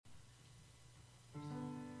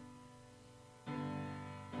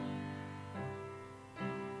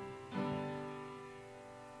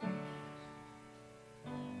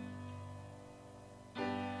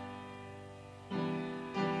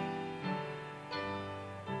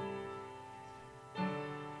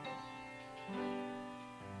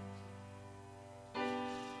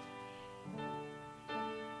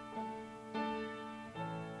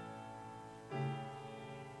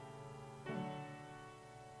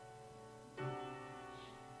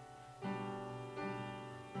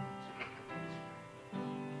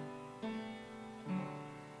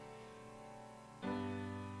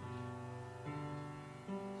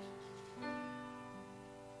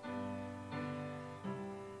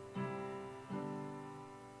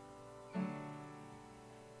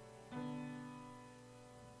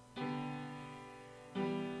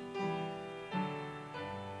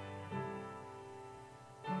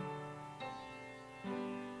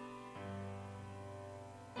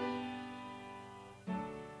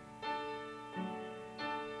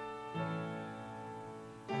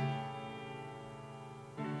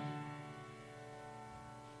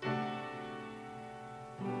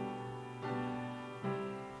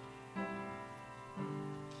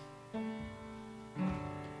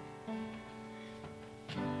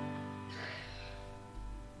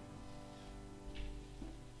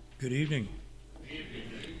Good evening.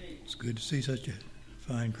 It's good to see such a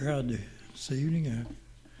fine crowd this evening. I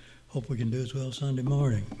hope we can do as well Sunday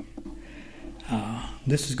morning.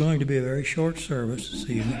 This is going to be a very short service this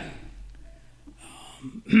evening.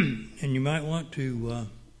 And you might want to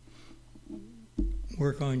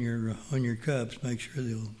work on your cups, make sure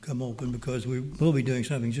they'll come open, because we will be doing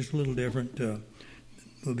something just a little different.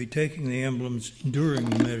 We'll be taking the emblems during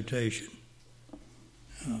the meditation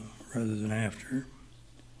rather than after.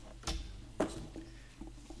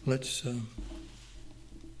 Let's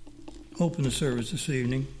open the service this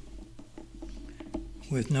evening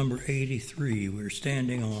with number 83. We're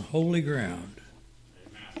standing on holy ground.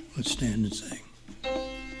 Let's stand and sing.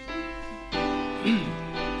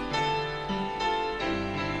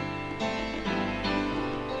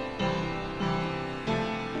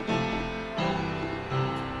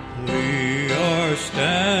 We are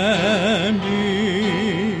standing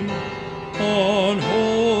on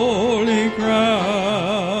holy ground,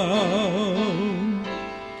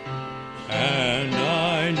 and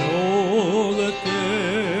I know that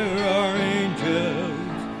there are angels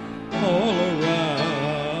all around.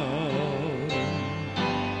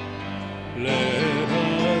 Let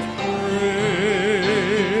us praise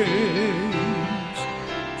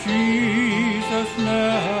Jesus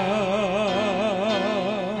now.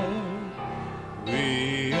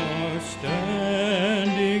 We are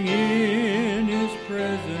standing in His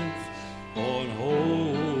presence on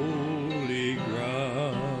holy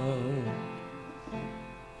ground.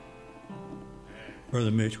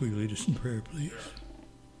 Brother Mitch, will you lead us in prayer, please?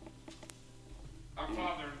 Our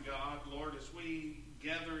Father in God, Lord, as we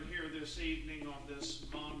gather here this evening on this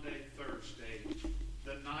Maundy Thursday,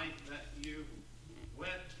 the night that you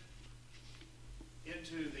went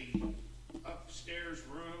into the upstairs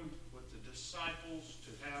room with the disciples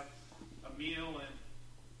to have a meal and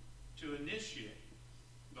to initiate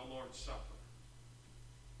the Lord's Supper.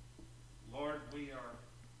 Lord, we are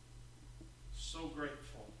so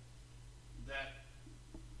grateful that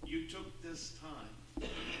you took this time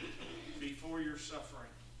before your suffering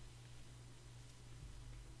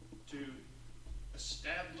to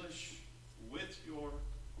establish with your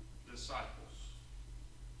disciples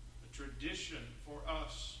a tradition for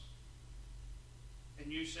us.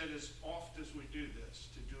 And you said as oft as we do this,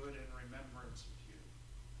 to do it in remembrance of you.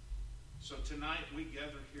 So tonight we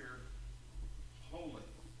gather here holy,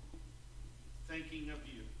 thinking of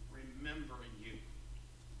you, remembering you,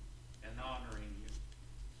 and honoring you.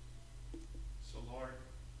 So Lord,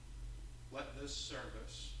 let this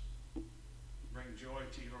service bring joy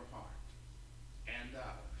to your heart and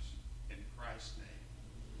ours. In Christ's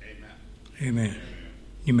name, amen. Amen.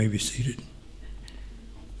 You may be seated.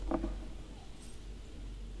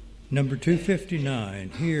 Number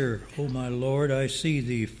 259, Here, O my Lord, I see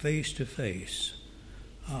thee face to face.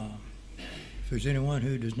 If there's anyone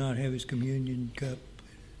who does not have his communion cup,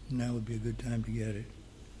 now would be a good time to get it.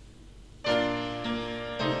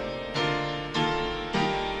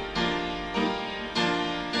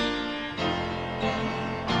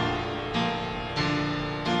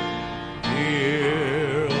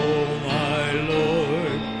 Here, O my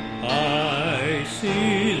Lord, I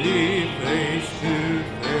see thee face to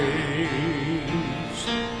face.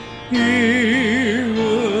 Here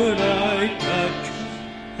would I touch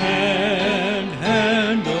and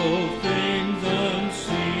handle things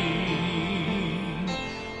unseen.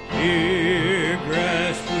 Here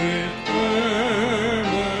grasp with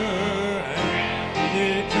firmer and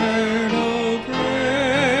eternal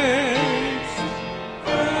grace,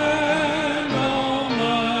 and all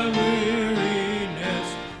my weariness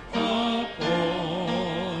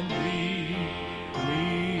upon thee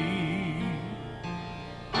leave.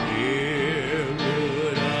 Here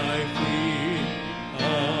would I feed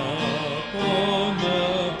upon the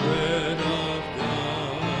bread of God.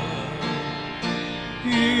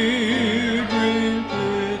 Here drink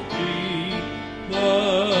with thee the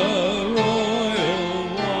royal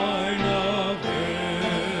wine of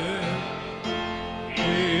heaven.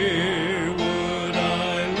 Here would I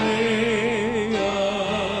lay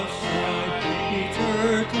aside each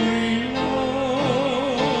earthly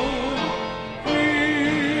load.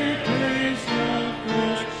 Here taste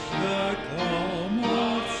afresh the calm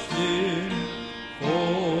of sin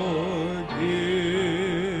forgive.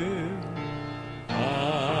 I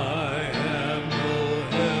have no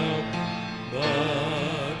help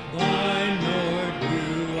but thine, nor do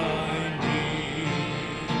I need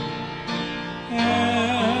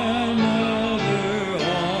another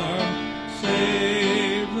arm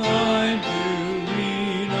save thine to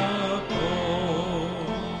lean upon.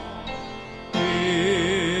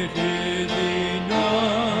 It is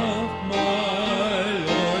enough, my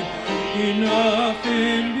Lord,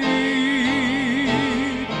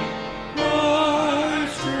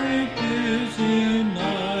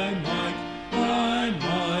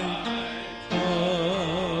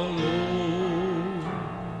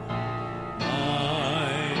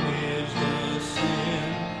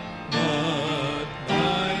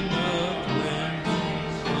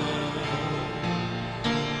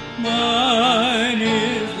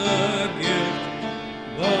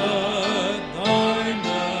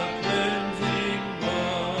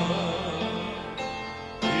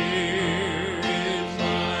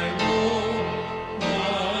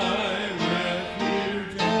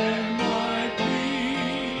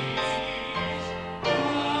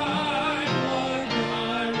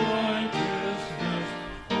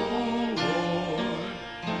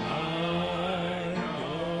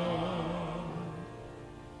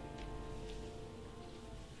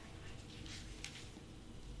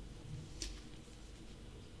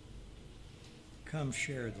 come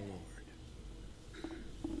share the Lord.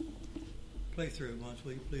 Play through it once,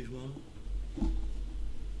 will you please, Wilma?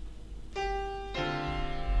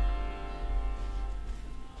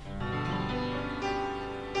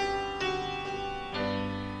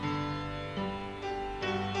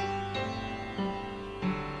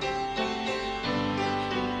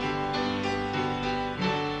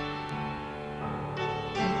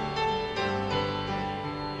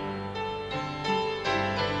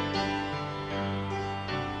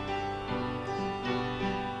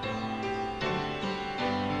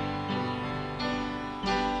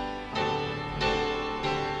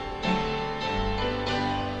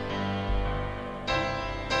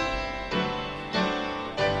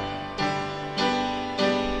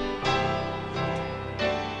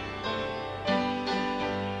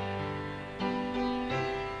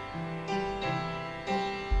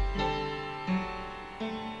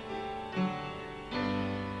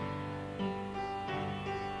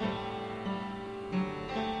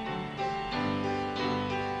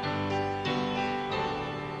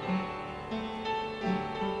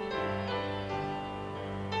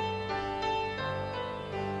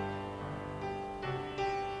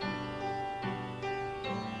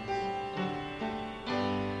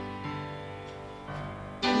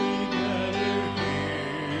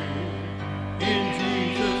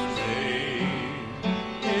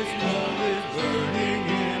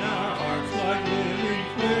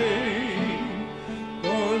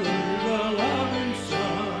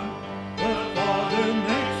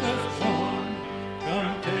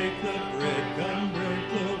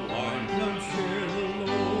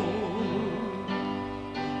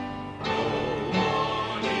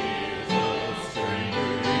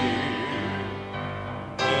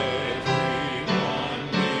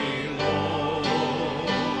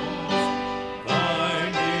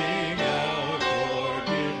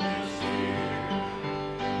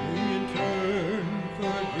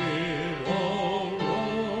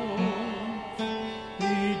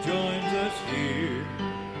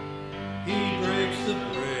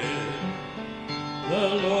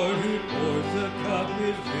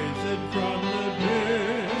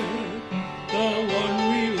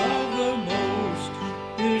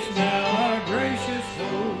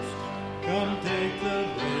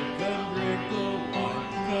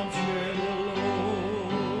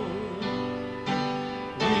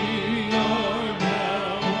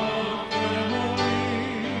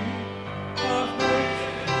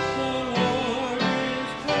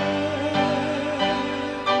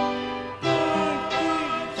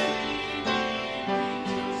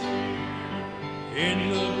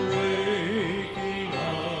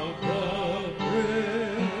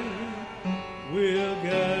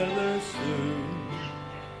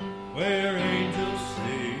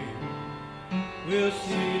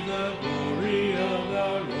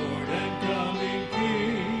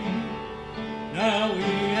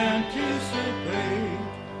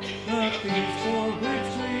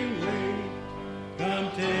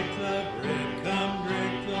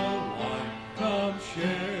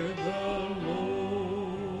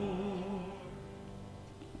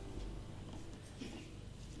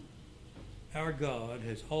 Our God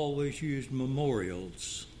has always used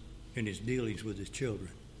memorials in his dealings with his children.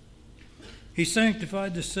 He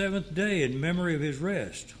sanctified the seventh day in memory of his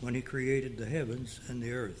rest when he created the heavens and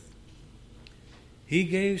the earth. He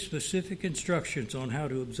gave specific instructions on how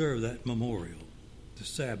to observe that memorial, the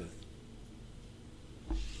Sabbath.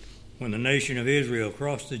 When the nation of Israel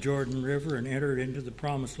crossed the Jordan River and entered into the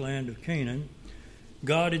promised land of Canaan,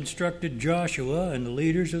 God instructed Joshua and the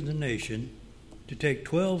leaders of the nation to take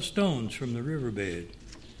 12 stones from the riverbed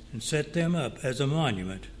and set them up as a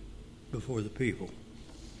monument before the people.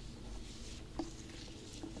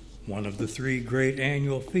 One of the three great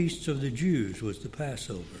annual feasts of the Jews was the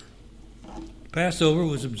Passover. Passover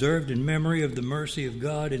was observed in memory of the mercy of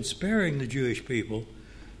God in sparing the Jewish people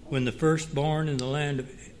when the firstborn in the land of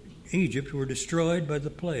Egypt were destroyed by the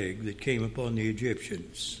plague that came upon the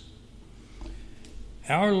Egyptians.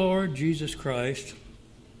 Our Lord Jesus Christ,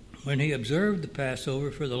 when he observed the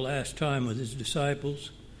Passover for the last time with his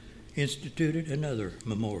disciples, instituted another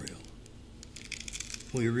memorial.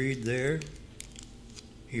 We read there,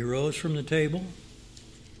 he rose from the table,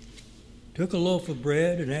 took a loaf of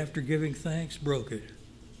bread, and after giving thanks, broke it,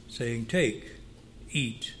 saying, "Take,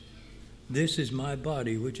 eat. This is my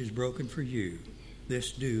body, which is broken for you.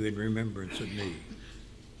 This do in remembrance of me."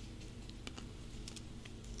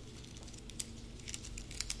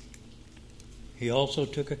 He also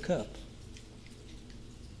took a cup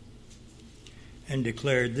and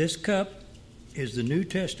declared, "This cup is the New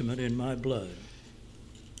Testament in my blood.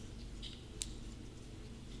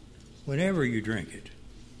 whenever you drink it,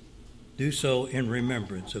 do so in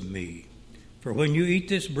remembrance of me. For when you eat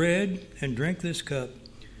this bread and drink this cup,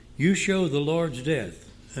 you show the Lord's death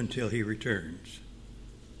until he returns.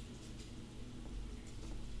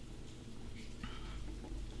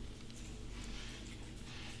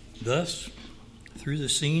 Thus, through the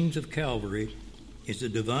scenes of Calvary is the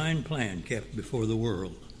divine plan kept before the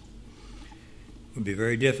world. It would be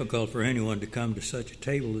very difficult for anyone to come to such a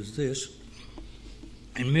table as this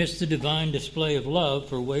and miss the divine display of love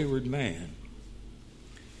for wayward man.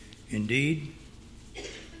 Indeed,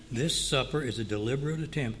 this supper is a deliberate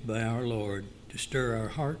attempt by our Lord to stir our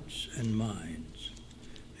hearts and minds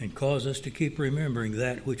and cause us to keep remembering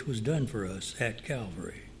that which was done for us at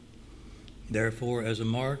Calvary. Therefore, as a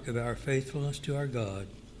mark of our faithfulness to our God,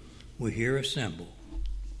 we here assemble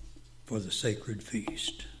for the sacred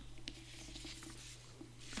feast.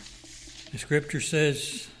 The scripture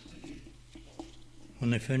says,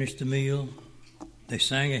 when they finished the meal, they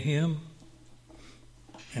sang a hymn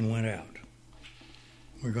and went out.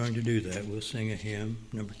 We're going to do that. We'll sing a hymn,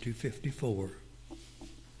 number 254,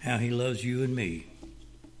 How He Loves You and Me.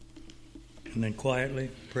 And then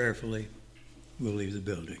quietly, prayerfully, we'll leave the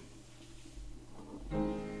building.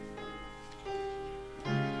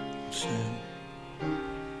 Sing.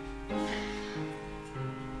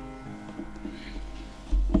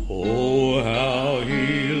 Oh, how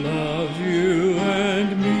He loves you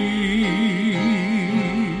and me.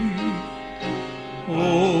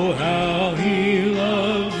 Oh, how He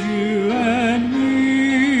loves you and me.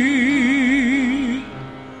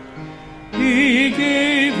 He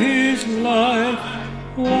gave His life,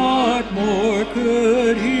 what more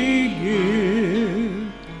could He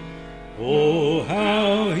give? Oh,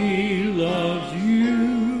 how He loves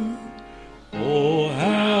you. Oh,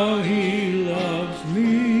 how He loves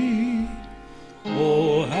me.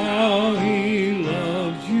 Oh, how He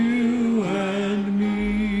loves you and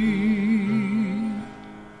me.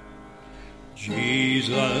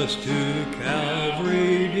 Jesus to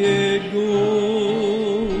Calvary did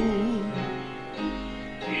go,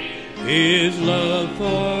 His love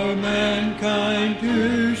for mankind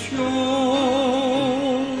to show.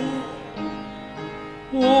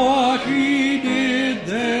 What He did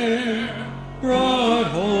there brought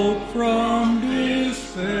hope from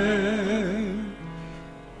despair.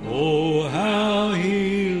 Oh, how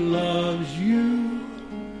He loves you.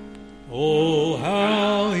 Oh,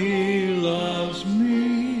 how He